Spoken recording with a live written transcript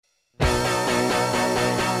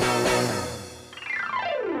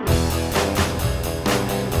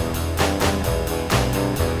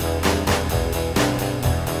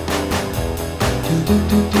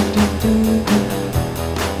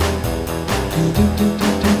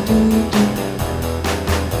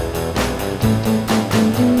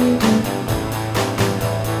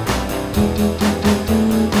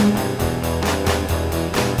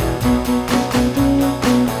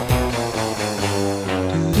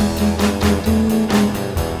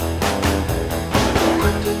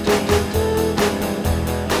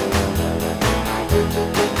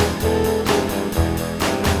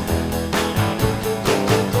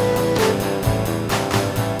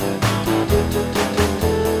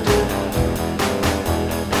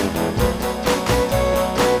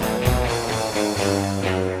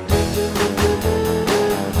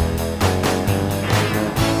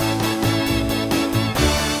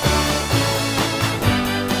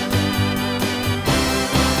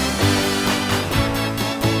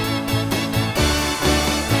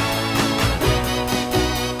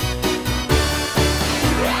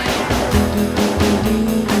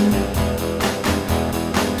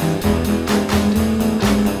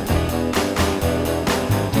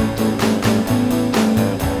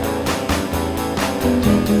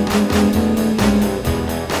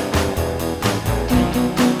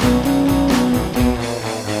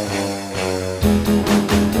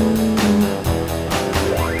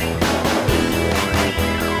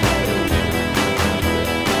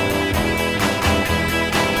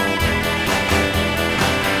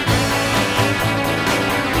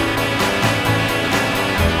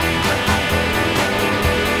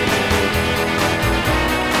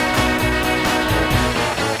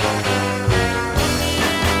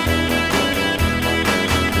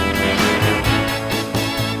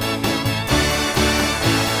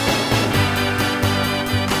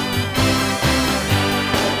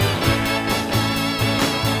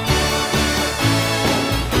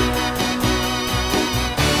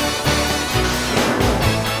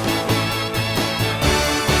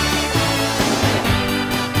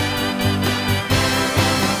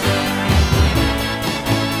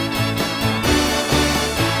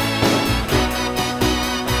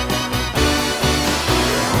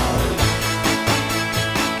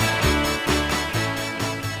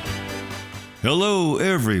Hello,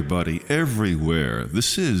 everybody, everywhere.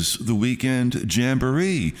 This is the Weekend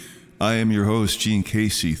Jamboree. I am your host, Gene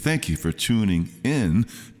Casey. Thank you for tuning in.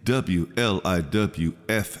 WLIW-FM.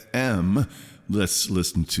 Let's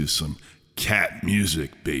listen to some cat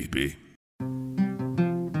music, baby.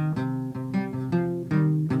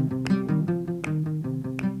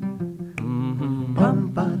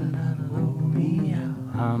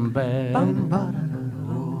 I'm bad.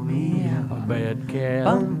 A bad cat.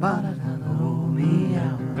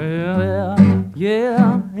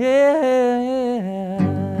 Yeah.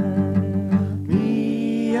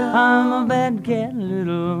 I'm a bad cat,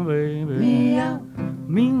 little baby.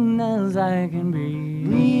 Mean as I can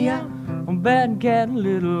be. A bad cat,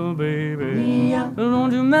 little baby.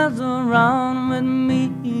 Don't you mess around with me.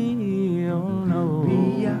 Oh no.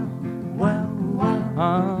 Well.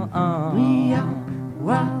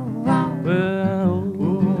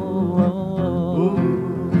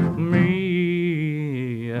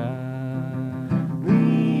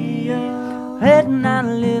 Hey now,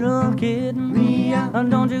 little kitten,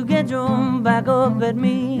 don't you get your back up at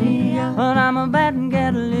me. But I'm a bad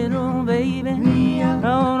cat, little baby.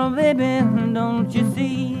 Oh, no, baby, don't you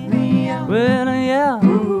see? Well, yeah.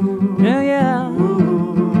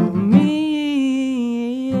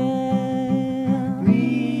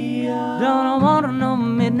 Don't want no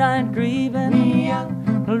midnight creeping.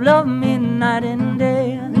 Love me night and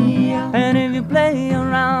day. And if you play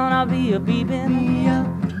around, I'll be a peeping.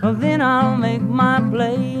 Then I'll make my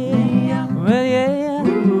play. Well, yeah.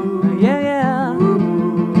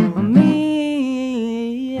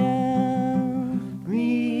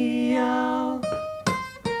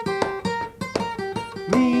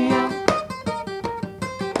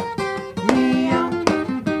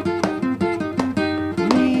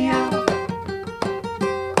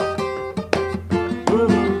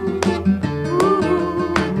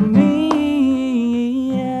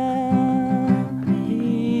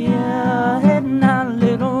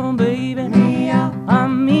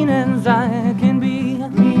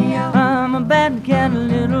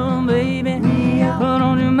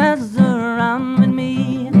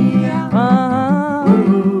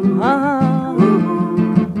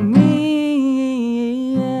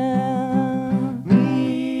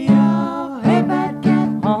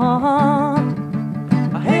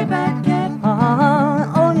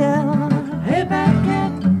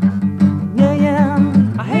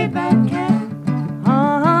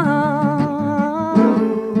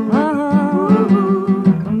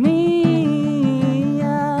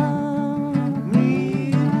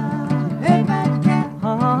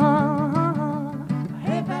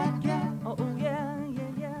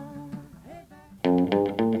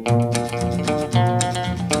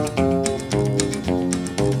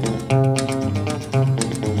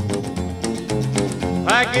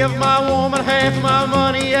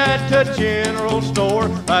 money at the general store.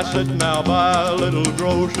 I said, now buy a little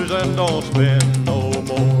groceries and don't spend no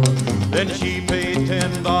more. Then she paid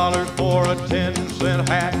 $10 for a 10-cent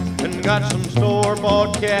hat and got some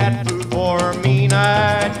store-bought cat food for a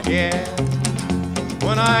mean-eyed cat.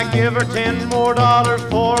 When I give her $10 more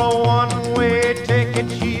for a one-way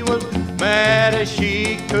ticket, she was mad as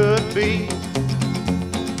she could be.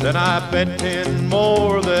 Then I bet 10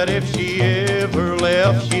 more that if she ever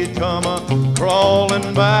left, she'd come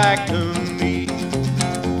crawling back to me.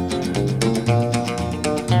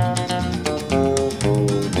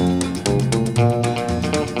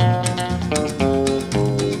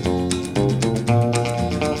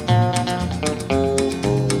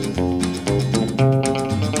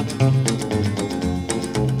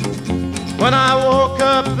 When I woke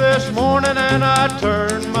up this morning and I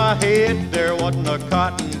turned my head, there wasn't a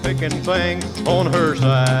cotton-picking thing on her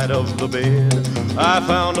side of the bed. I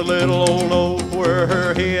found a little old note where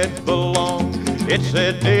her head belonged. It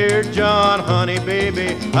said, "Dear John, honey,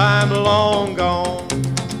 baby, I'm long gone."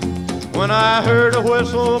 When I heard a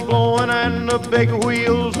whistle blowing and the big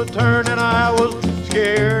wheels a-turning, I was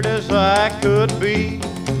scared as I could be.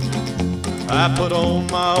 I put on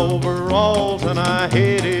my overalls and I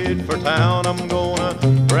headed for town. I'm gonna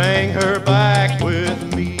bring her back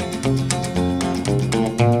with me.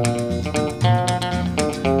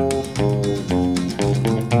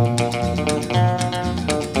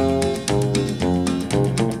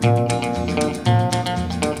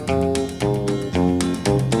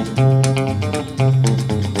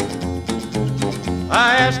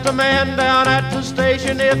 I asked a man down at the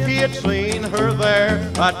station if he had seen her there.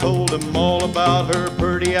 I told him all about her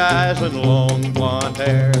pretty eyes and long blonde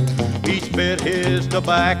hair. He spit his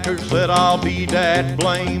tobacco, said, "I'll be that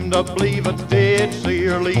blamed. I believe I did see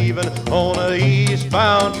her leaving on a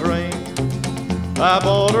eastbound train." I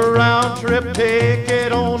bought a round-trip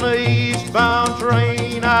ticket on the eastbound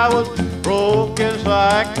train. I was broke as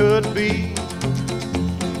I could be.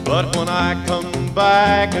 But when I come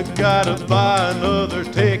back, I gotta buy another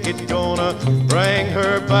ticket. Gonna bring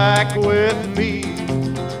her back with me.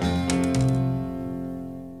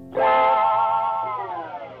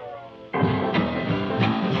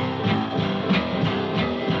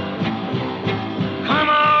 Come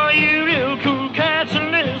on, you real cool cats,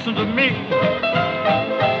 and listen to me.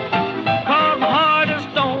 'Cause my heart is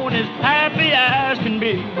stone, as happy as can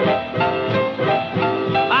be.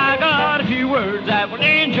 I got a few words that will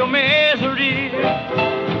end your misery.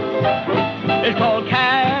 It's called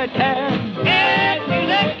cat, cat, cat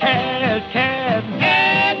music, cat, cat,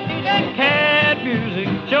 cat music, cat music.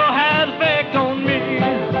 Sure has effect on me.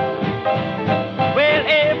 Well,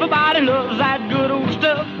 everybody loves that good old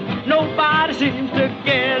stuff. Nobody seems to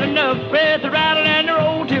get enough. With the rattle and the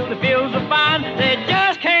roll till the feels are fine. They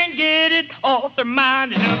just can't get it off their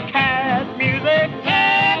mind. Enough cat music,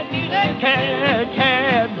 cat music, cat,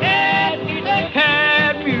 cat, cat music,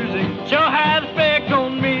 cat music. Sure has effect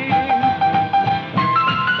on me.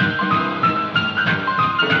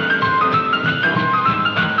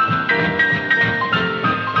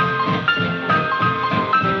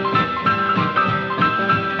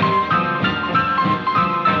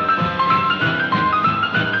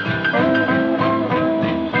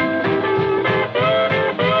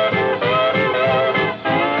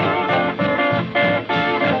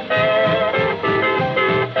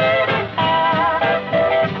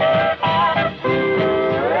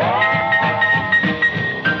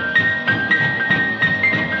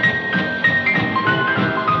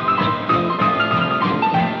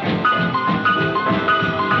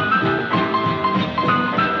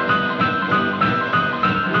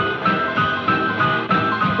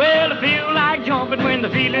 When the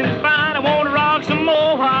feeling's fine, I wanna rock some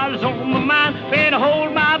more while it's on my mind. When I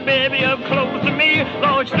hold my baby up close to me,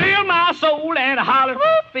 Lord, thrill my soul and I holler,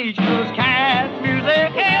 whoop, each goes cat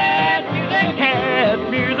music, cat music, cat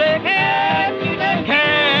music, cat music,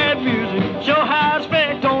 cat music. Sure has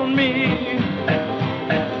effect on me.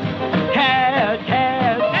 Cat,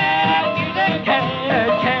 cat, cat music, cat,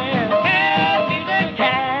 cat, cat music,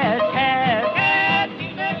 cat, cat, cat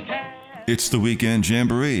music, cat. It's the Weekend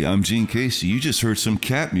Jamboree. I'm Gene Casey. You just heard some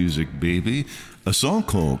cat music, baby. A song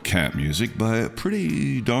called Cat Music by a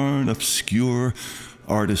pretty darn obscure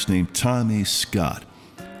artist named Tommy Scott.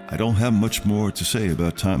 I don't have much more to say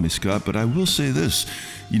about Tommy Scott, but I will say this.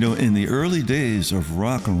 You know, in the early days of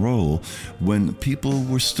rock and roll, when people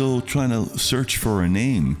were still trying to search for a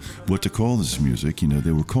name, what to call this music, you know,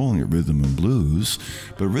 they were calling it rhythm and blues.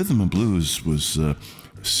 But rhythm and blues was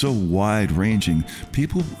so wide-ranging.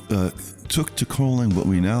 People took to calling what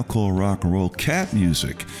we now call rock and roll cat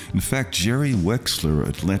music. In fact, Jerry Wexler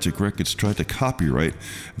at Atlantic Records tried to copyright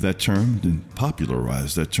that term and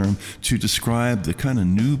popularize that term to describe the kind of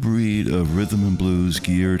new breed of rhythm and blues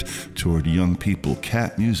geared toward young people,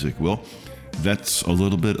 cat music. Well, that's a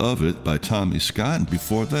little bit of it by Tommy Scott, and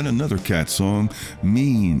before that another cat song,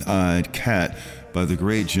 Mean-Eyed Cat, by the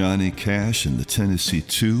great Johnny Cash and the Tennessee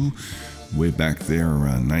Two, way back there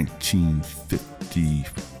around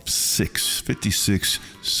 1956,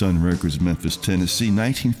 Sun Records, Memphis, Tennessee.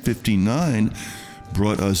 1959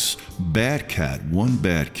 brought us Bad Cat, One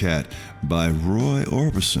Bad Cat by Roy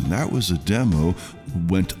Orbison. That was a demo,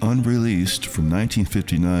 went unreleased from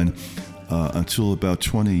 1959 until about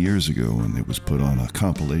 20 years ago when it was put on a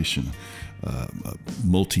compilation, a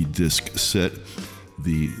multi-disc set,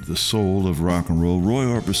 the soul of rock and roll. Roy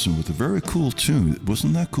Orbison with a very cool tune.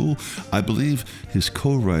 Wasn't that cool? I believe his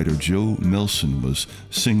co-writer Joe Melson was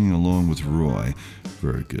singing along with Roy.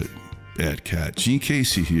 Very good. Bad Cat. Gene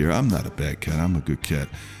Casey here. I'm not a bad cat. I'm a good cat.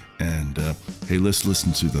 And hey, let's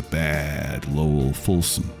listen to the bad Lowell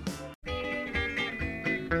Fulson.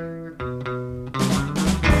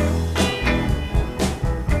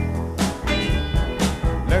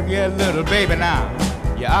 Look here, little baby, now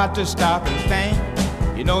you ought to stop and think.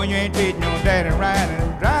 You know you ain't treating your daddy right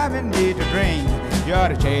and driving me to drink. You ought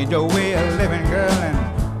to change your way of living, girl, and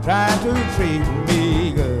try to treat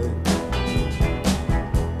me good.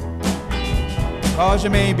 Cause you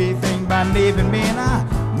may be thinking about leaving me, and I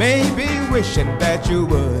may be wishing that you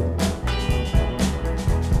would.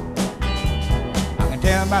 I can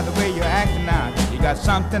tell by the way you're acting now, you got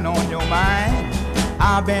something on your mind.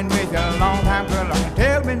 I've been with you a long time, girl, I can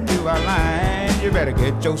tell when you are lying. You better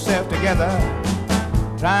get yourself together,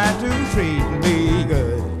 try to treat me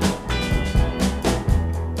good.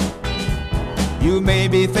 You may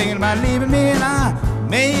be thinking about leaving me, and I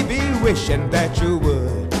may be wishing that you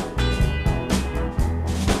would.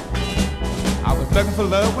 I was looking for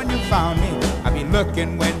love when you found me, I'll be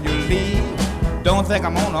looking when you leave. Don't think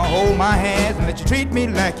I'm gonna hold my hands and let you treat me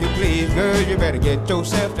like you please. Girl, you better get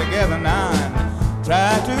yourself together now and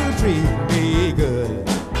try to treat me good.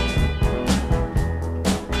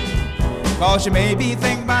 Cause you may be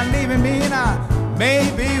thinking about leaving me, and I may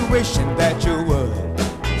be wishing that you would.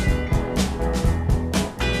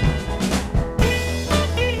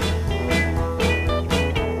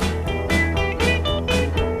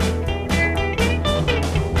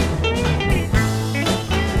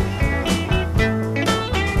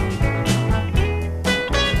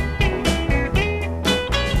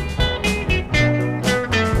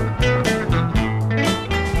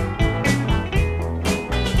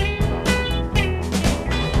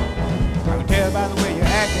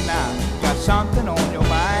 Something on your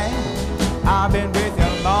mind. I've been with you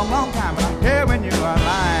a long, long time, and I care when you are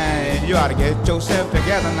lying. You ought to get yourself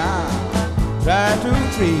together now, try to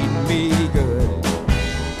treat me good.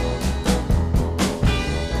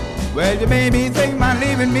 Well, you may be thinking about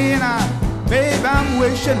leaving me, and babe, I'm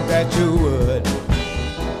wishing that you would.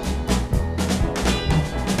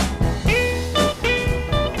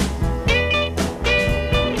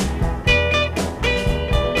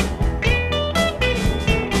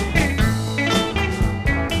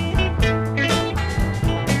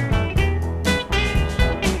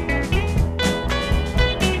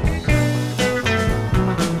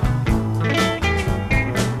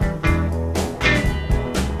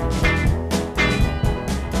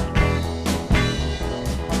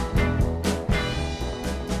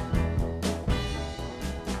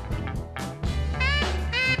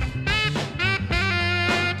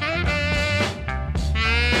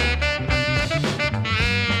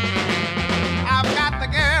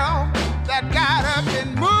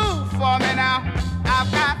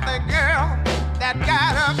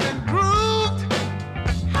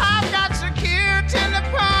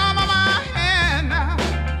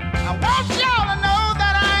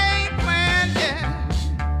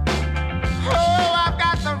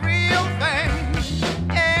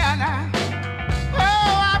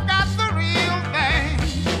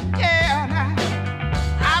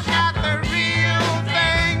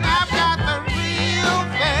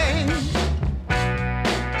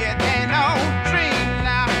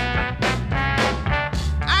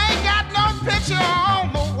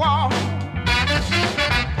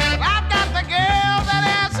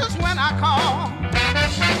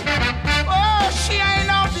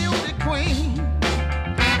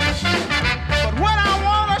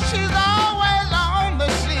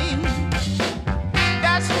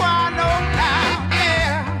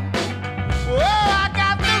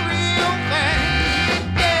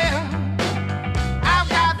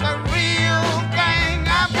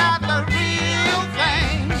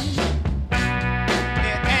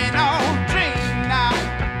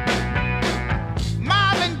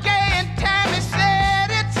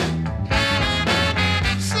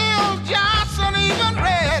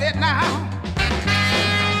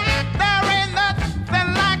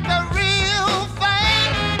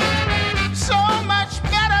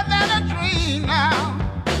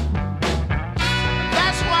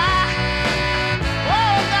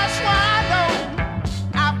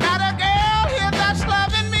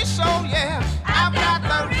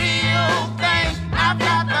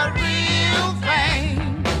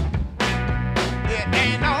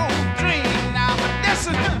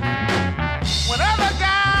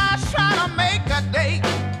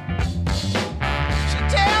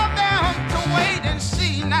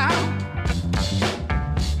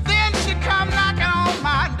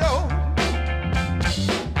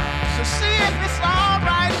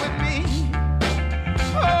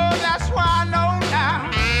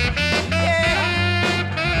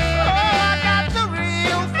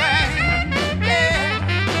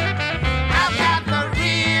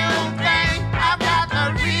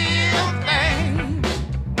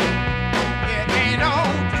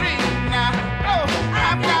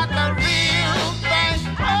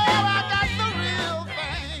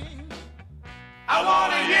 I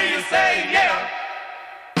wanna hear you say yeah.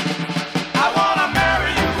 I wanna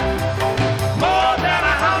marry you more than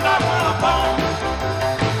a hound dog on a bone.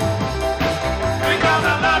 Because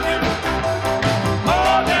I love you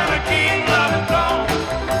more than a king loves a throne.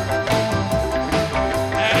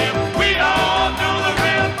 And if we all do the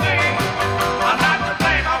real thing, I'm not to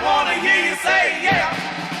blame. I wanna hear you say yeah.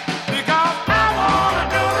 Because I wanna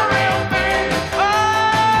do the real thing.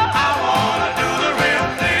 Oh, I wanna do the real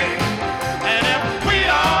thing. And if we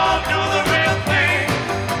all do the real thing,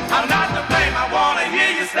 I'm not to blame. I wanna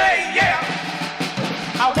hear you say yeah.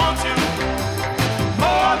 I want you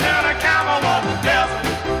more than a camel on the desert.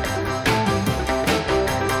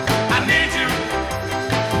 I need you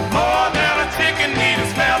more than a chicken needs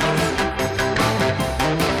its feathers.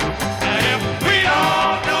 And if we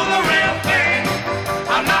all do the real thing,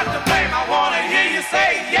 I'm not to blame. I wanna hear you say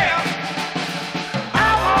yeah.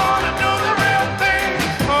 I wanna do the real thing.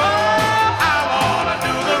 Oh, I wanna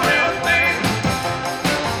do the real thing.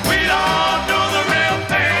 We all do the real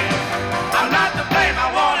thing. I'm not to blame. I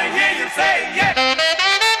wanna hear you say yeah.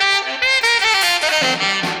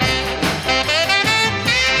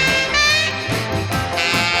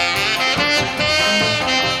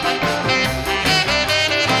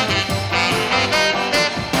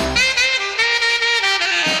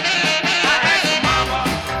 I asked your mama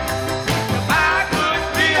if I could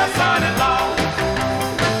be a son-in-law.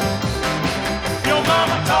 Your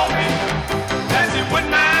mama told me that she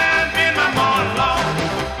wouldn't mind being my mother-in-law.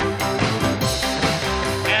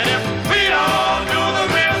 And if we all do the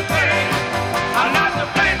real thing, I'm not to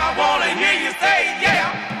blame. I wanna hear you say yeah.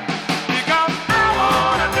 Because I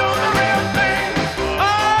wanna do the real thing.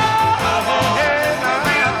 Oh, I wanna do the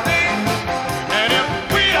real thing. And if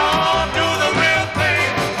we all do the real thing,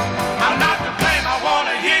 I'm not to blame. I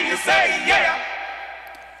wanna hear you say yeah.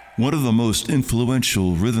 One of the most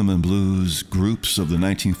influential rhythm and blues groups of the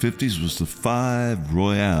 1950s was the Five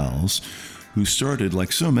Royales, who started,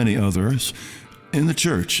 like so many others, in the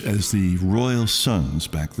church as the Royal Sons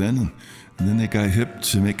back then. And then they got hip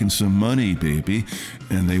to making some money, baby,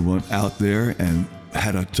 and they went out there and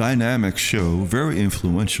had a dynamic show, very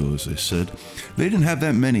influential, as I said. They didn't have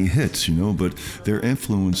that many hits, but their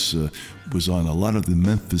influence was on a lot of the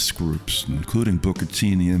Memphis groups, including Booker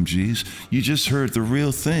T and the MGs. You just heard The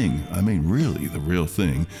Real Thing, I mean really The Real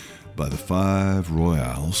Thing, by the Five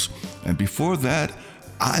Royales. And before that,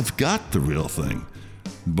 I've Got the Real Thing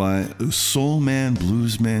by soul man,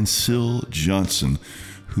 blues man Syl Johnson,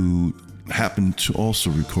 who happened to also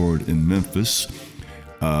record in Memphis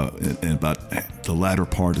in about the latter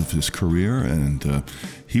part of his career, and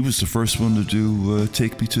he was the first one to do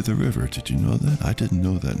Take Me to the River. Did you know that? I didn't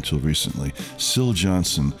know that until recently. Syl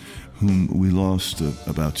Johnson, whom we lost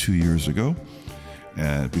about 2 years ago.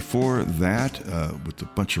 And before that, with a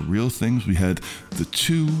bunch of real things, we had The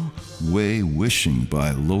Two-Way Wishing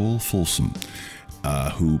by Lowell Fulson,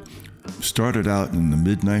 who started out in the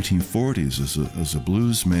mid-1940s as a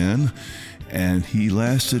blues man, and he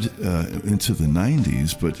lasted into the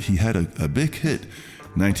 90s, but he had a big hit,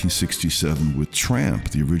 1967, with Tramp,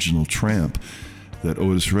 the original Tramp, that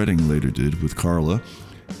Otis Redding later did with Carla,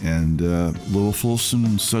 and Lowell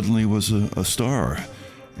Fulson suddenly was a star.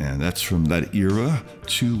 And that's from that era,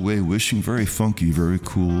 Two-Way Wishing, very funky, very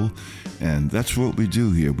cool, and that's what we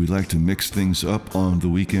do here. We like to mix things up on the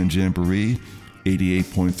Weekend Jamboree,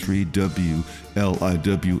 88.3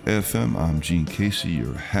 WLIW-FM. I'm Gene Casey,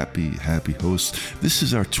 your happy host. This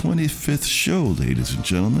is our 25th show, ladies and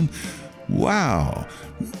gentlemen. Wow.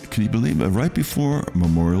 Can you believe it? Right before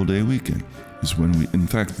Memorial Day weekend is when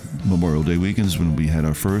Memorial Day weekend is when we had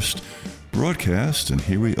our first broadcast, and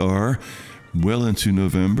here we are, well into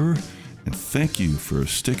November. And thank you for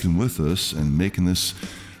sticking with us and making this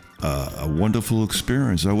a wonderful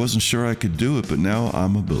experience. I wasn't sure I could do it, but now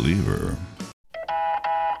I'm a believer.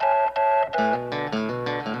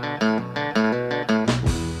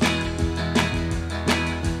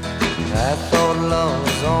 I thought love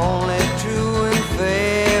was only true in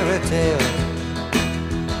fairy tales,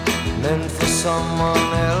 meant for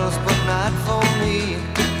someone else but not for me.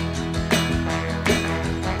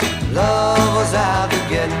 Love was out to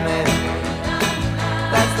get me,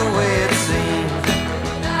 that's the way it seemed.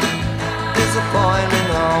 Disappointment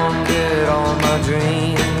haunted all my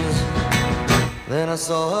dreams. Then I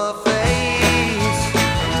saw her face,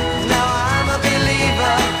 now I'm a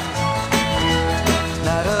believer.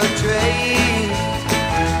 Not a trace,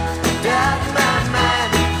 doubt my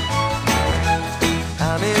mind.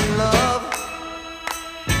 I'm in love,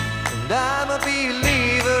 and I'm a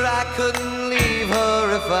believer. I couldn't leave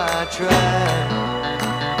her if I tried.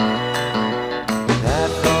 I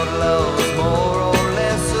thought love was more or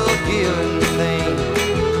less a given thing.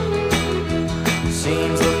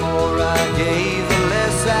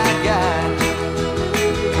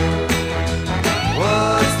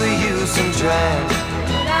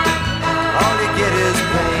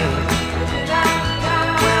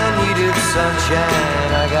 needed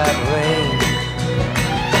sunshine, I got rain.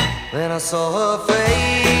 Then I saw her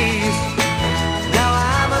face. Now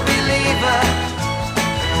I'm a believer,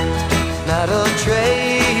 not a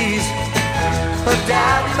trace of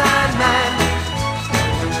doubt in my mind.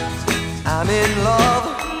 I'm in love,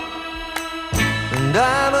 and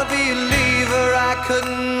I'm a believer. I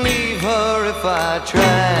couldn't leave her if I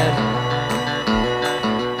tried.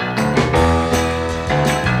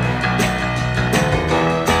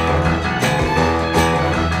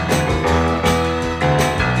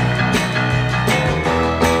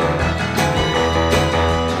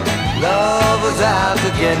 Love was out to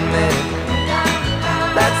get me,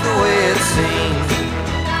 that's the way it seemed.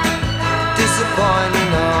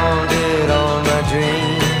 Disappointment haunted all my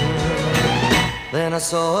dreams. Then I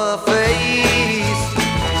saw her face.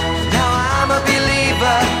 Now I'm a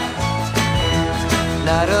believer,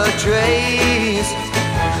 not a trace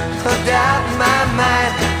of doubt in my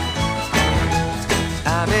mind.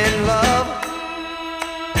 I'm in love,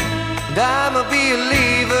 and I'm a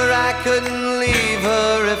believer. I couldn't leave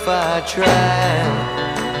her if I tried.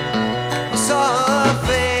 I saw her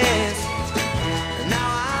face, and now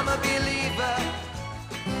I'm a believer.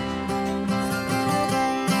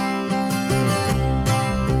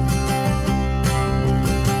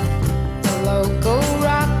 The local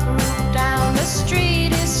rock group down the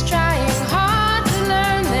street is trying hard to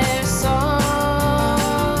learn their song.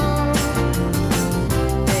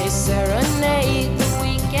 They serenade the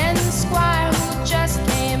weekend squire who just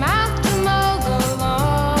came out to mow the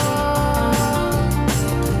lawn.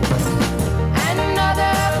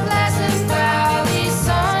 Another Pleasant Valley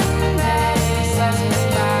Sunday,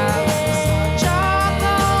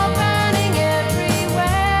 charcoal burning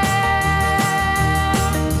everywhere.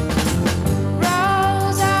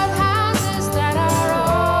 Rows of houses that are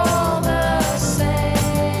all the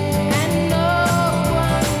same, and no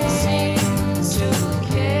one seems to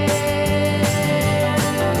care.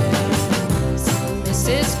 So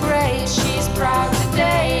Mrs. Gray, she's proud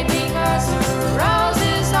today because her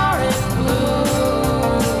roses are in bloom.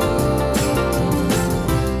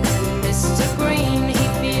 And Mr. Green, he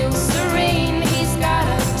feels serene, he's got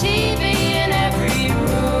a TV in every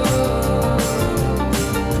room.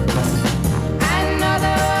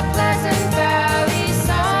 Another Pleasant Valley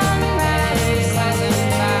Sunday,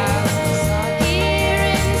 here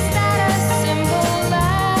instead of simple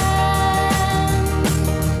land.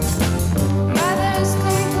 Mothers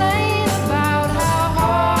complain about how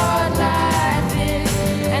hard life is,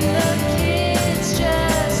 and the kids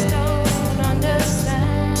just don't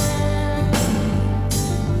understand.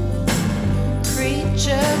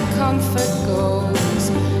 Creature comfort goes,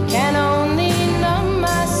 can only numb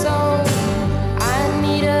my soul. I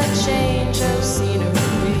need a change of scenery.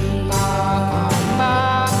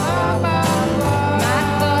 My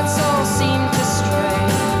thoughts all seem to stray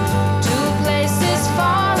to places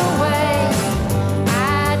far away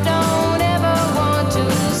I don't ever want to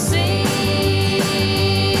see.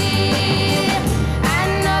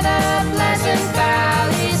 Another Pleasant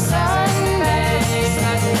Valley Sunday,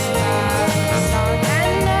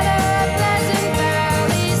 another Pleasant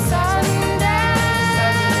Valley Sunday.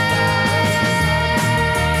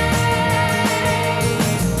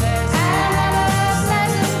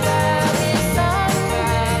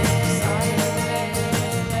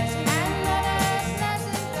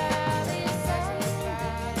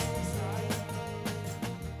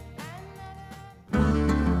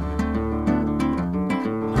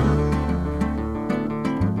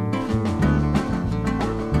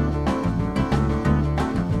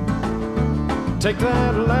 Take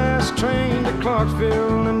that last train to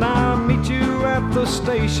Clarksville and I'll meet you at the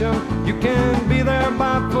station. You can be there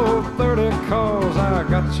by 4:30 cause I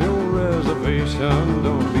got your reservation.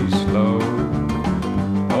 Don't be slow.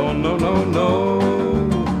 Oh no, no, no,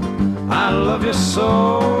 I love you so.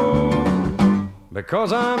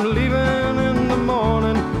 Because I'm leaving in the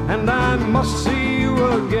morning and I must see you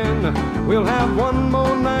again. We'll have one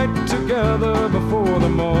more night together before the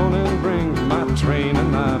morning brings my train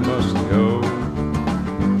and I must go.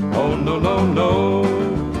 Oh no, no, no,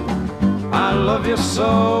 I love you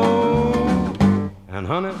so. And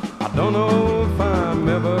honey, I don't know if I'm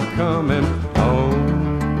ever coming home.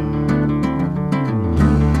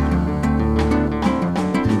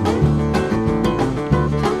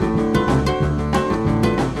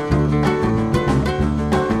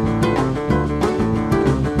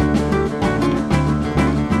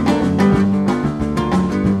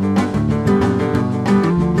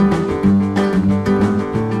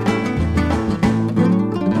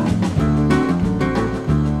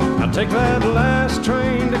 Take that last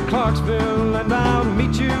train to Clarksville and I'll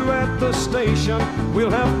meet you at the station. station. We'll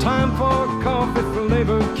have time for coffee,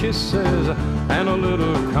 flavored kisses, and a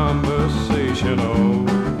little conversation.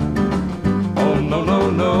 Oh, no, no,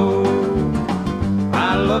 no,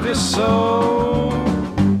 I love you so.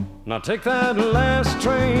 Now take that last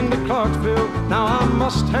train to Clarksville. Now I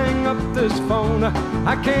must hang up this phone.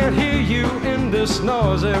 I can't hear you in this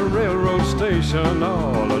noisy railroad station.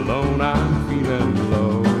 All alone I'm feeling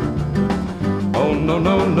low. Oh, no,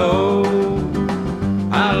 no, no,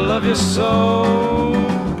 I love you so.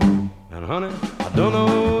 And honey, I don't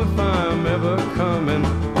know if I'm ever coming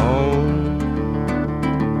home.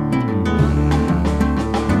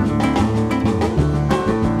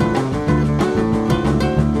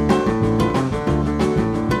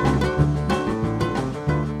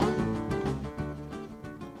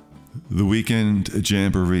 The Weekend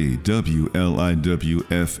Jamboree,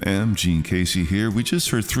 WLIW-FM, Gene Casey here. We just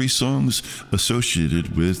heard 3 songs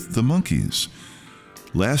associated with the Monkees.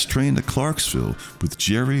 Last Train to Clarksville with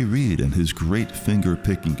Jerry Reed and his great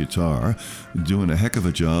finger-picking guitar, doing a heck of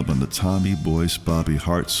a job on the Tommy Boyce Bobby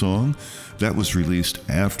Hart song. That was released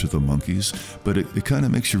after the Monkees, but it kind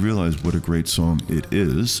of makes you realize what a great song it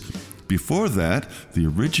is. Before that, the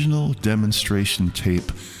original demonstration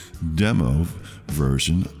tape demo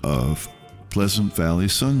version of Pleasant Valley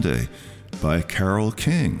Sunday by Carole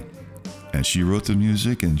King. And she wrote the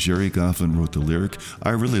music and Jerry Goffin wrote the lyric.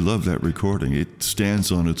 I really love that recording. It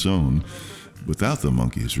stands on its own without the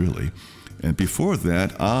Monkees, really. And before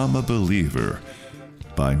that, I'm a Believer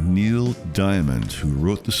by Neil Diamond, who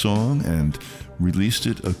wrote the song and released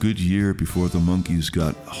it a good year before the Monkees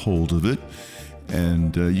got hold of it.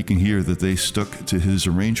 And you can hear that they stuck to his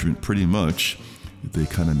arrangement pretty much. They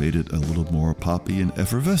kind of made it a little more poppy and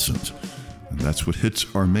effervescent. And that's what hits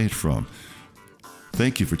are made from.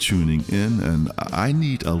 Thank you for tuning in, and I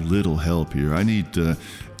need a little help here. I need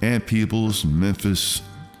Aunt Peebles, Memphis,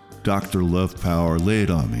 Dr. Love Power. Lay it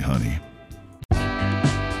on me, honey.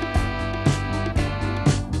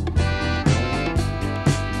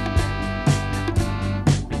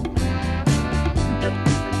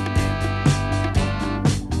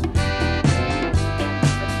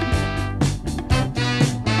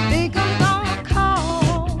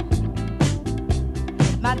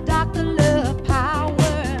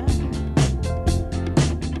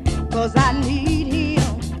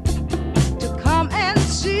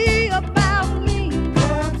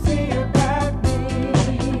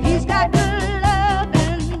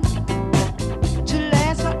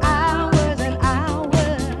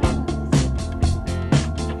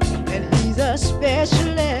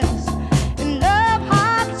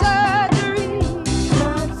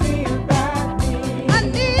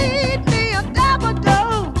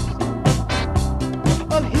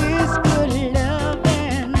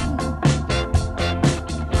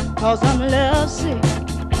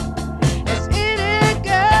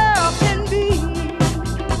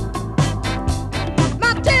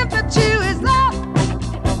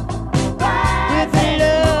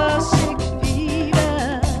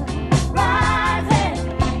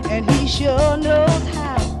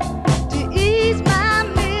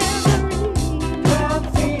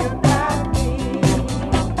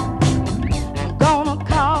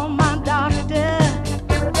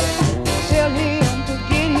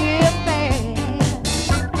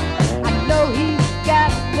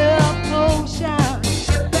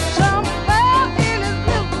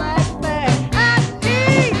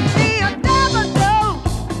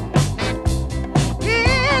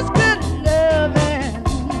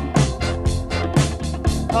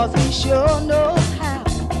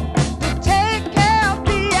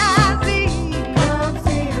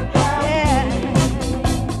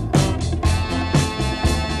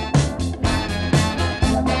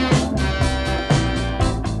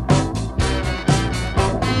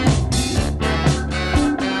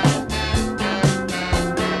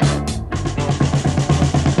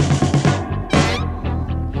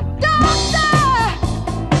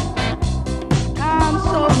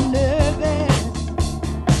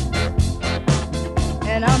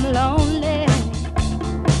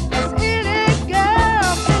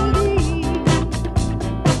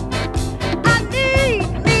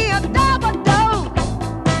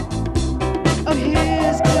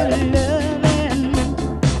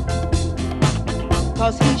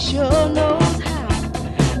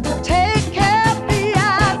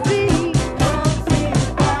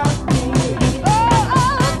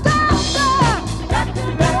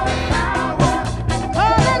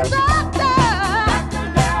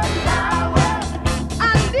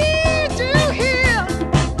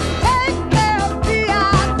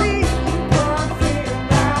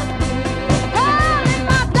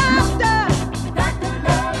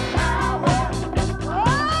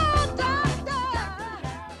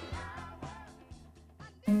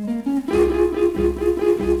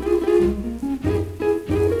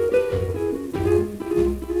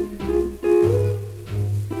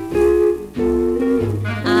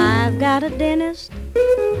 got a dentist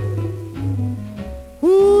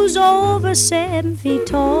who's over 7 feet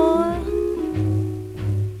tall.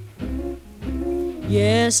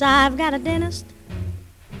 Yes, I've got a dentist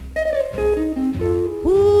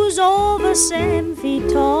who's over 7 feet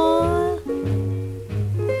tall.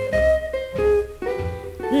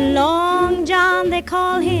 Long John, they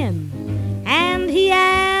call him, and he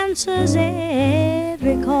answers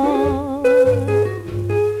every call.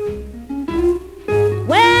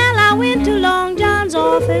 Well, I went to Long John's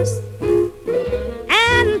office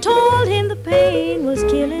and told him the pain was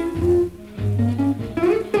killing.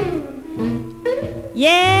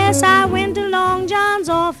 Yes, I went to Long John's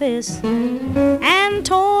office and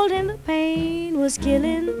told him the pain was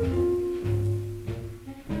killing.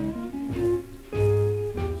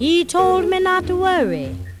 He told me not to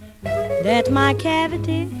worry, that my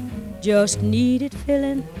cavity just needed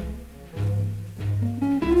filling.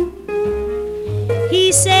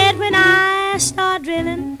 He said when I start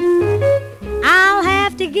drilling, I'll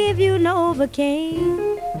have to give you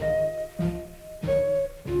Novocaine.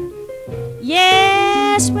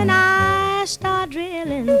 Yes, when I start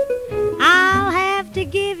drilling, I'll have to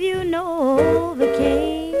give you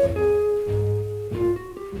Novocaine.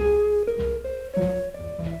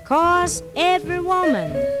 'Cause every woman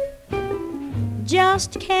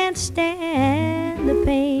just can't stand the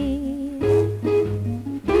pain.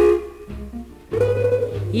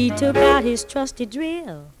 He took out his trusty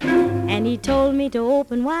drill and he told me to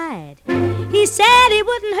open wide. He said it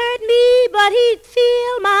wouldn't hurt me, but he'd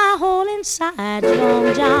feel my whole inside.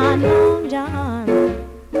 Long John, Long John,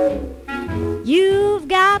 you've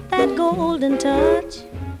got that golden touch.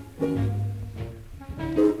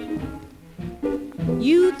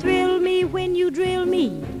 You thrill me when you drill me,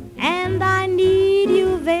 and I need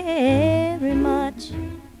you very much.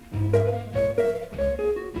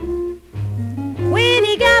 When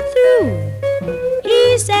he got through,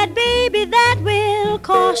 he said, baby, that will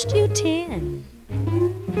cost you 10.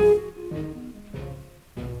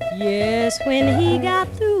 Yes, when he got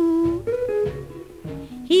through,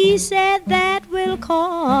 he said that will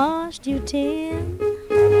cost you 10.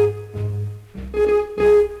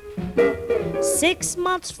 6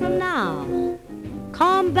 months from now,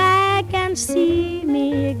 come back and see me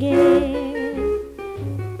again.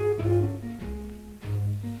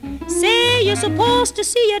 Say you're supposed to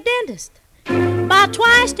see your dentist about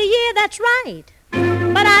twice a year, that's right.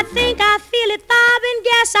 But I think I feel it throbbing,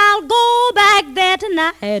 guess I'll go back there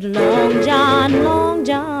tonight. Long John, Long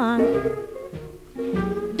John,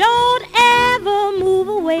 don't ever move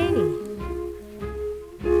away.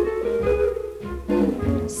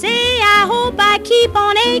 Say I hope I keep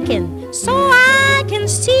on aching so I can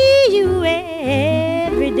see you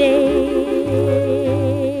every day.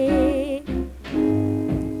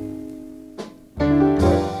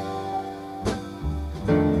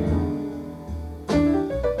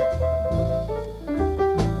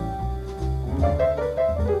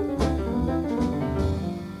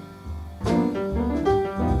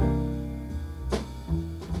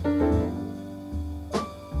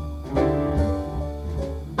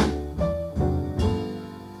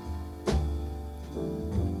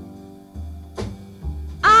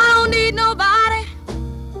 Nobody,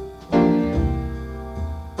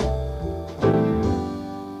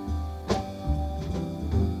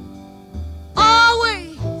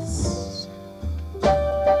 always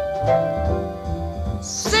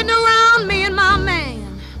sitting around me and my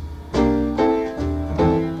man.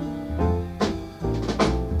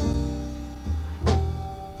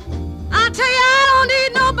 I tell you, I don't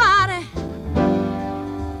need nobody.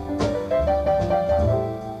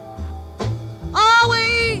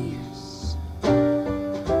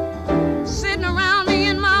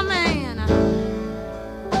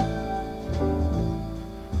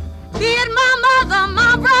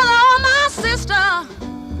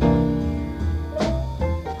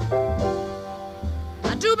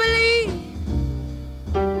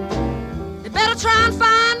 Try and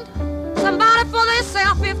find somebody for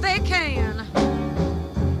themselves if they can.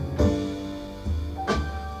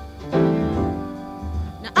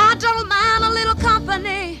 Now I don't mind a little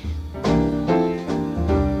company,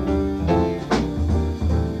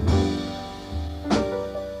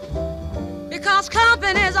 because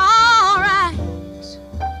company's all right.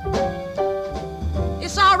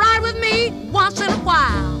 It's all right with me once in a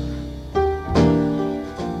while.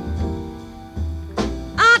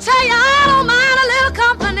 I'll tell you, I don't mind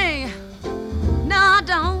company. No, I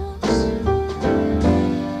don't.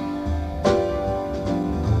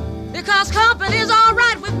 Because company's all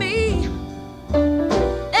right with me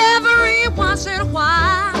every once in a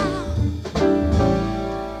while.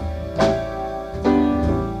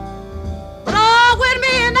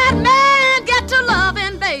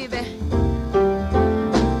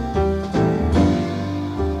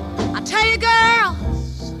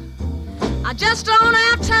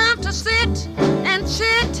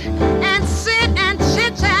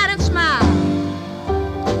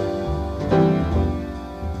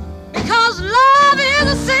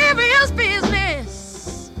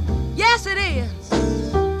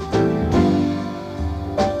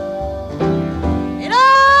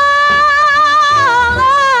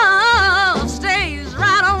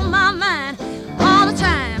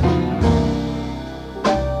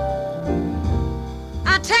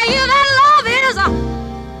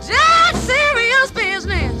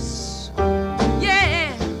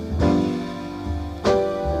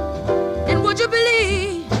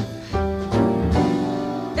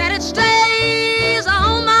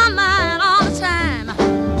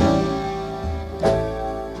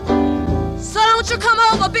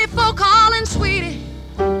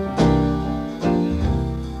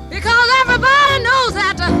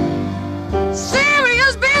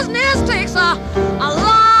 takes a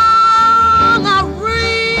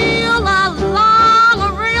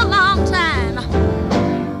real long time.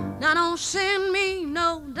 Now don't send me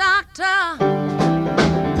no doctor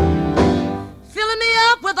filling me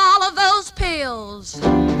up with all of those pills. I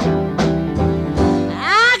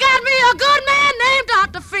got me a good man named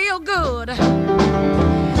Dr. Feelgood.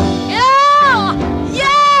 Oh,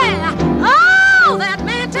 yeah. Oh, that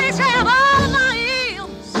man takes care of all of my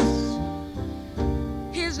ills.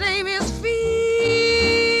 His name is Feelgood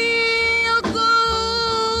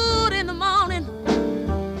in the morning.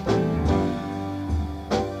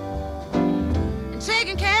 And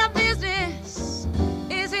taking care of business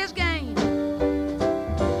is his game.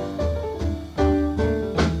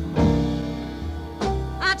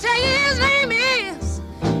 I tell you, his name is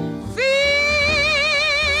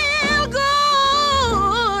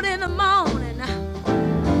Feelgood in the morning.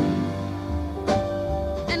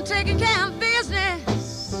 And taking care of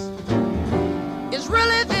business is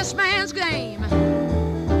really this man's game.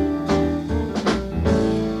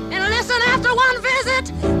 And listen, after one visit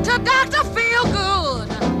to Dr. Feelgood,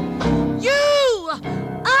 you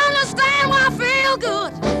understand why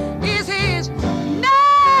Feelgood is his name.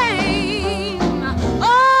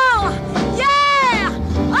 Oh, yeah.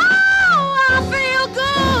 Oh, I feel good.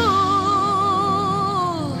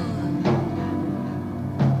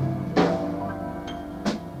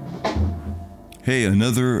 Hey,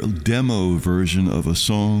 another demo version of a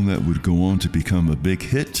song that would go on to become a big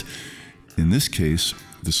hit. In this case,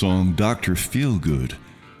 the song Dr. Feelgood,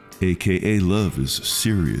 aka Love is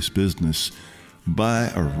Serious Business, by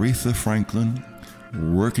Aretha Franklin,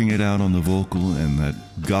 working it out on the vocal and that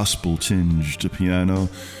gospel-tinged piano.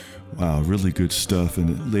 Wow, really good stuff, and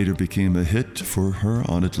it later became a hit for her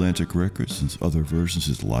on Atlantic Records and other versions,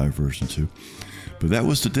 his live version too. But that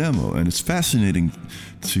was the demo, and it's fascinating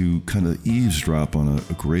to kind of eavesdrop on a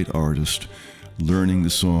great artist, learning the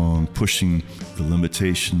song, pushing the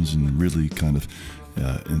limitations, and really kind of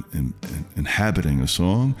inhabiting a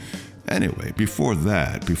song. Anyway, before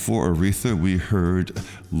Aretha, we heard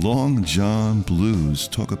Long John Blues.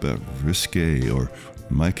 Talk about risque, or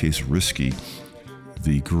in my case, risky.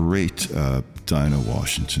 The great Dinah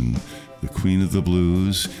Washington, the queen of the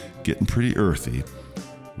blues, getting pretty earthy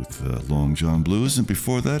with Long John Blues. And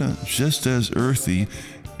before that, just as earthy,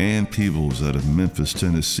 Ann Peebles out of Memphis,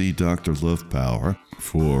 Tennessee, Dr. Love Power,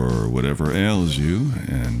 for whatever ails you.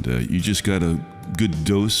 And you just got a good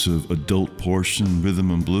dose of adult portion rhythm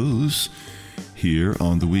and blues here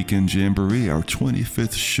on the Weekend Jamboree, our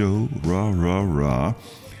 25th show, rah, rah, rah.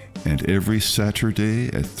 And every Saturday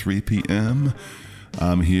at 3 p.m.,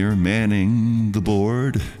 I'm here manning the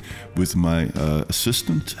board with my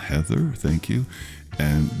assistant, Heather, thank you.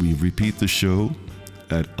 And we repeat the show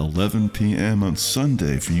at 11 p.m. on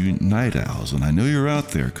Sunday for you night owls. And I know you're out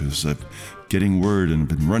there because I'm getting word, and I've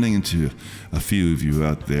been running into a few of you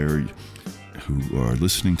out there who are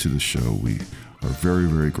listening to the show. We are very,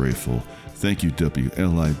 very grateful. Thank you,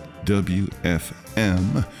 WLIWFM.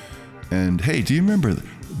 And hey, do you remember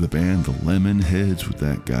the band The Lemonheads with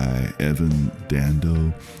that guy, Evan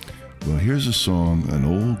Dando? Well, here's a song, an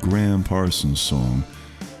old Graham Parsons song,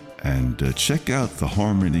 and check out the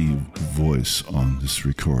harmony voice on this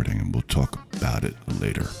recording, and we'll talk about it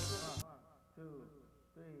later. 1, 2,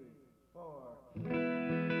 3, 4.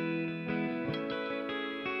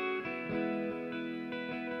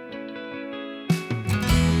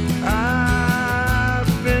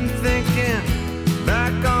 I've been thinking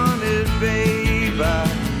back on it, babe. I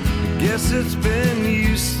guess it's been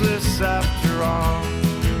useless after all.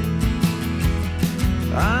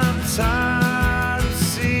 I'm tired of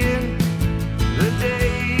seeing the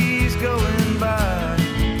days going by,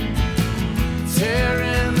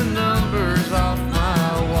 tearing the numbers off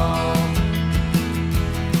my wall.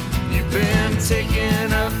 You've been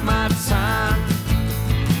taking up my time,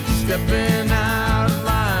 stepping out of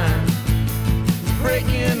line,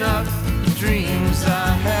 breaking up the dreams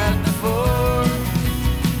I had before,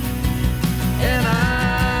 and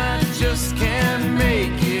I just can't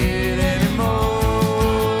make it anymore.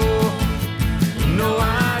 No,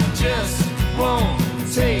 I just won't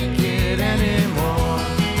take it anymore.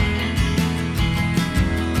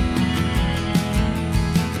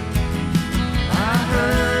 I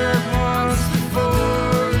heard once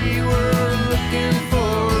before you were looking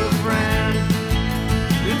for a friend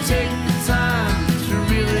who'd take the time to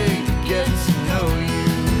really get to know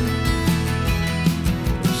you.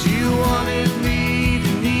 But you wanted me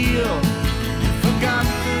to kneel, forgot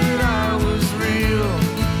that I was real,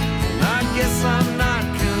 and I guess I'm not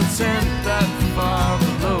content that far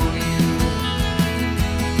below you.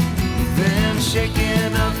 Then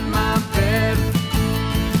shaking up my bed,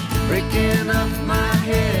 breaking messing up my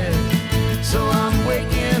head. So I'm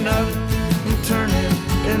waking up and turning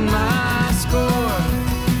in my score.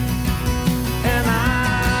 And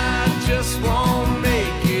I just won't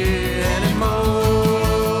make it anymore.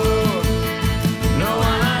 No,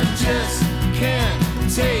 I just can't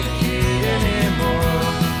take it anymore.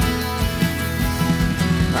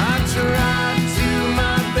 I tried to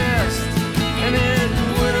my best, and it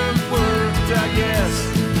would have worked, I guess,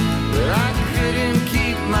 but I couldn't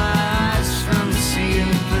keep my eyes from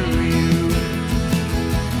seeing through you.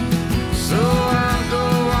 So I'll go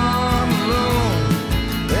on alone,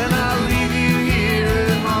 and I'll leave you here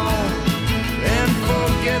at home, and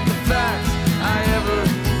forget the fact I ever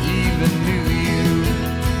even knew you.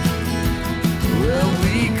 Well,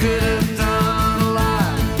 we could have done a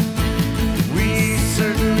lot, we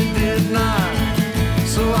certainly did not.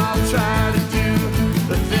 So I'll try to do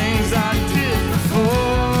the things I did before,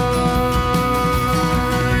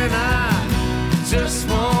 and I just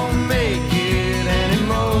won't make it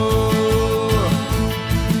anymore.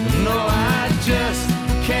 No, I just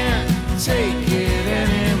can't take it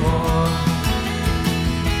anymore.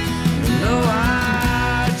 No,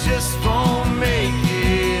 I just won't make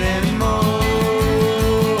it anymore.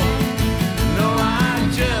 No, I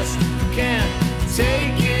just can't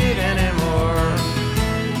take it anymore.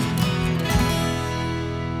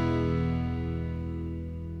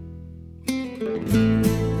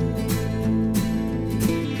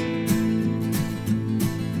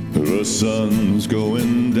 The sun's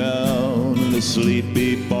going down in a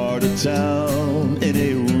sleepy part of town, in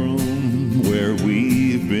a room where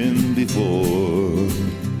we've been before.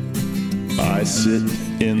 I sit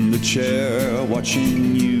in the chair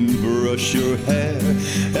watching you brush your hair,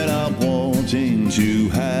 and I'm wanting to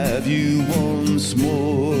have you once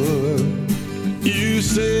more. You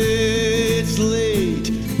say it's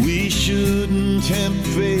late, we shouldn't tempt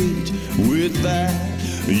fate. With that,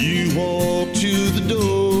 you walk to the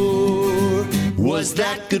door. Was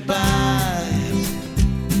that goodbye?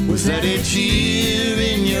 Was that a tear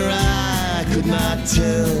in your eye? Could not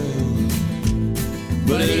tell,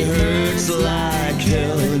 but it hurts like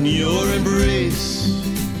hell in your embrace.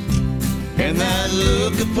 And that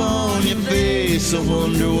look upon your face, I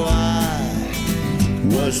wonder why.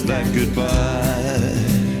 Was that goodbye?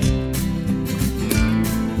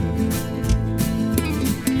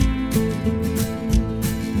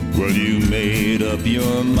 Well, you made up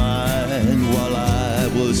your mind while I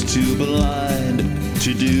was too blind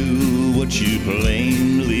to do what you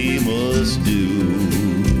plainly must do.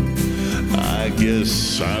 I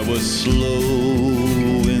guess I was slow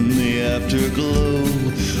in the afterglow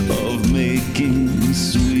of making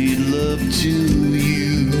sweet love to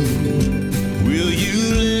you. Will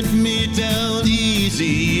you let me down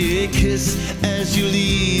easy, a kiss as you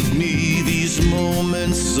leave me, these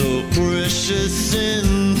moments so precious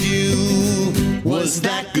and few. Was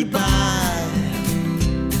that goodbye?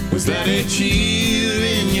 Was that a tear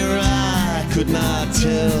in your eye? Could not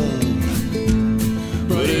tell,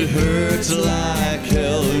 but it hurts like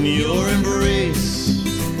hell in your embrace.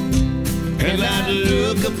 And that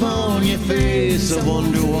look upon your face, I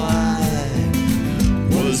wonder why.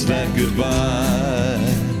 Was that goodbye?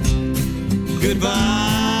 Goodbye,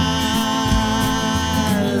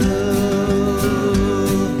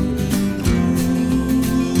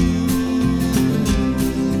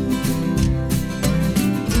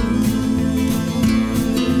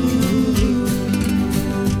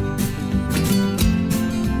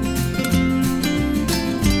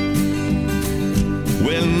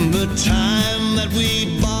 when the time that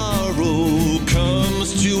we borrow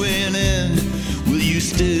comes to an end, will you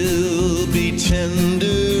still be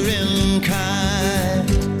tender and kind?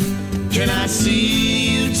 Can I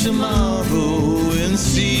see you tomorrow and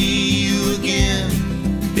see you again?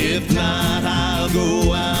 If not, I'll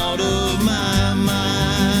go out of my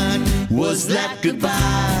mind. Was that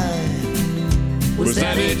goodbye? Was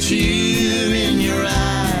that a tear in your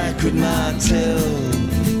eye? Could not tell,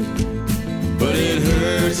 but it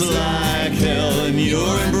hurts like hell in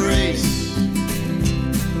your embrace.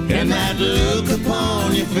 And that look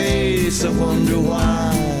upon your face, I wonder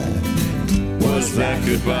why. Was that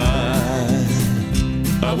goodbye?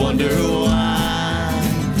 I wonder why.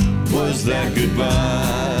 Was that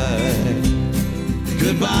goodbye?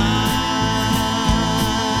 Goodbye,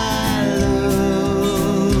 love.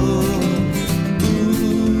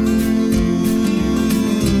 Ooh.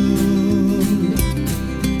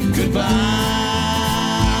 Goodbye.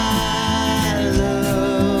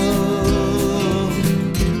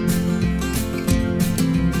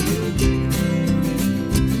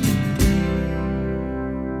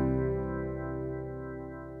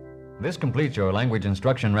 This completes your language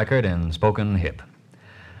instruction record in spoken hip.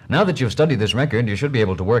 Now that you've studied this record, you should be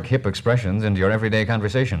able to work hip expressions into your everyday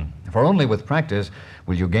conversation. For only with practice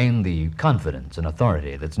will you gain the confidence and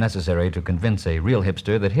authority that's necessary to convince a real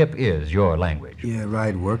hipster that hip is your language. Yeah,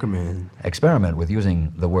 right. Work 'em in. Experiment with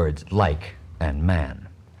using the words like and man.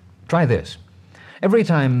 Try this. Every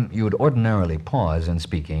time you'd ordinarily pause in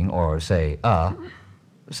speaking or say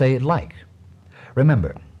like.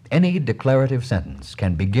 Remember, any declarative sentence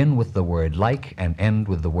can begin with the word like and end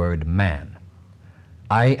with the word man.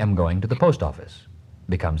 I am going to the post office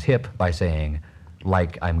becomes hip by saying,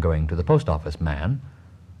 like I'm going to the post office, man,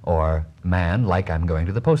 or man, like I'm going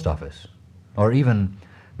to the post office, or even,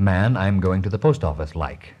 man, I'm going to the post office,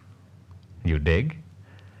 like. You dig?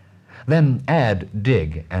 Then add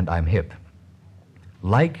dig and I'm hip.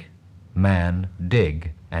 Like, man,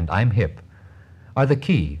 dig, and I'm hip are the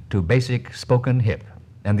key to basic spoken hip.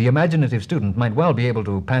 And the imaginative student might well be able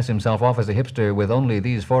to pass himself off as a hipster with only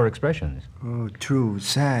these 4 expressions. Oh, true.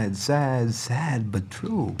 Sad, sad, sad, but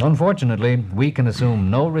true. Unfortunately, we can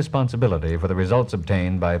assume no responsibility for the results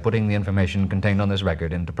obtained by putting the information contained on this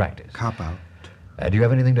record into practice. Cop out. Do you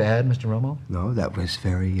have anything to add, Mr. Romo? No, that was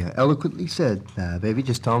very eloquently said. Baby,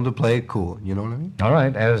 just tell him to play it cool. You know what I mean? All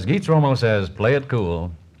right. As Geets Romo says, play it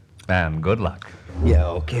cool, and good luck. Yeah,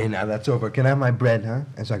 okay, now that's over. Can I have my bread, huh?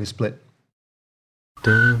 And so I can split.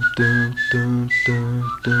 Dun, dun, dun, dun,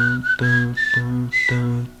 dun, dun, dun, dun,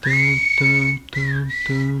 dun, dun, dun,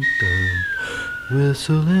 dun, dun.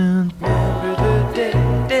 Whistling. Remember the day,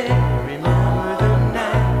 remember the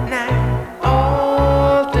night,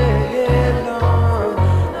 all day long.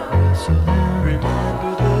 Whistling.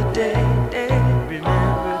 Remember the day,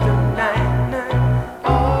 remember the night,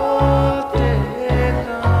 all day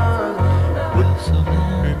long. Whistling.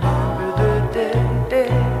 Remember the day,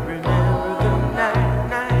 remember the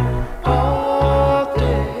night, all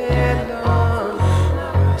day long.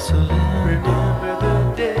 Whistling. Remember the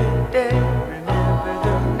day, remember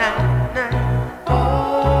the night,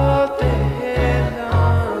 all day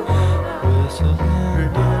long. Whistling.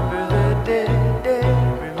 Remember the day,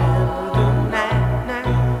 remember the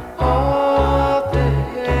night, all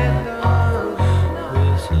day long.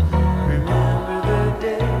 Whistling. Remember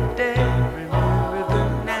the day, remember the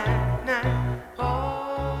night,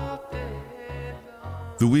 all day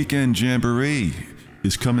long. The Weekend Jamboree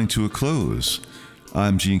is coming to a close.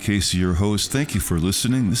 I'm Gene Casey, your host. Thank you for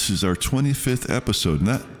listening. This is our 25th episode, and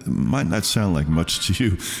that might not sound like much to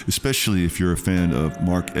you, especially if you're a fan of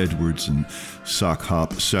Mark Edwards and Sock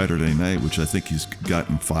Hop Saturday Night, which I think he's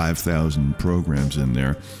gotten 5,000 programs in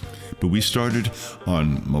there. But we started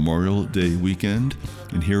on Memorial Day weekend,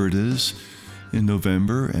 and here it is in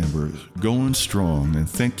November, and we're going strong. And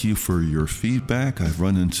thank you for your feedback. I've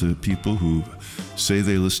run into people who say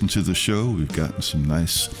they listen to the show. We've gotten some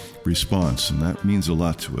nice response, and that means a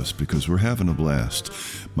lot to us because we're having a blast.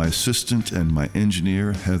 My assistant and my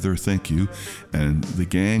engineer, Heather, thank you, and the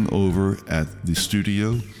gang over at the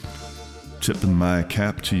studio, tipping my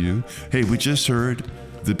cap to you. Hey, we just heard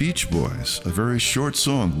the Beach Boys, a very short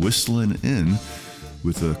song, Whistling In,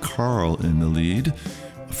 with a CAROLE in the lead,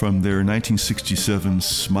 from their 1967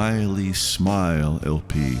 Smiley Smile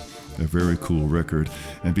LP, a very cool record.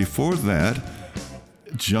 And before that,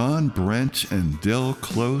 John Brent and Del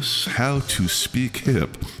Close, How to Speak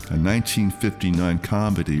Hip, a 1959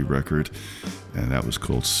 comedy record, and that was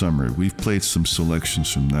called Summer. We've played some selections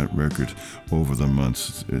from that record over the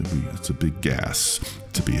months. It's a big gas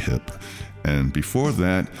to be hip. And before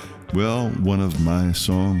that, well, one of my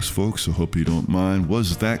songs, folks, I hope you don't mind,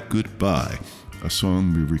 was That Goodbye, a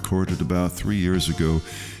song we recorded about 3 years ago,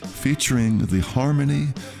 featuring the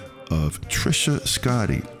harmony of TRICIA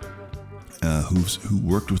Scotti, who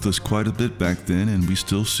worked with us quite a bit back then, and we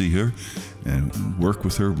still see her and work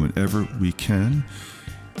with her whenever we can.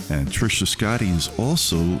 And TRICIA Scotti is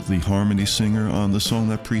also the harmony singer on the song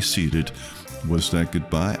that preceded Was That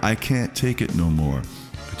Goodbye? I Can't Take It No More.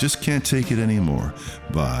 I Just Can't Take It Anymore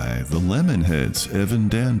by the Lemonheads, Evan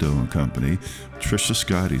Dando and company, TRICIA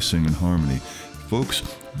Scotti singing harmony. Folks,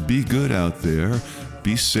 be good out there,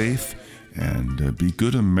 be safe, and be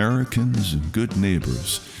good Americans and good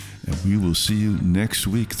neighbors. And we will see you next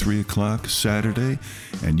week, 3 o'clock Saturday.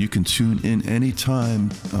 And you can tune in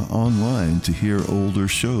anytime online to hear older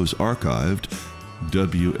shows archived,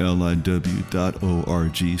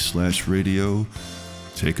 wliw.org/radio.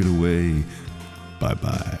 Take it away.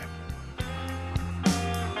 Bye-bye.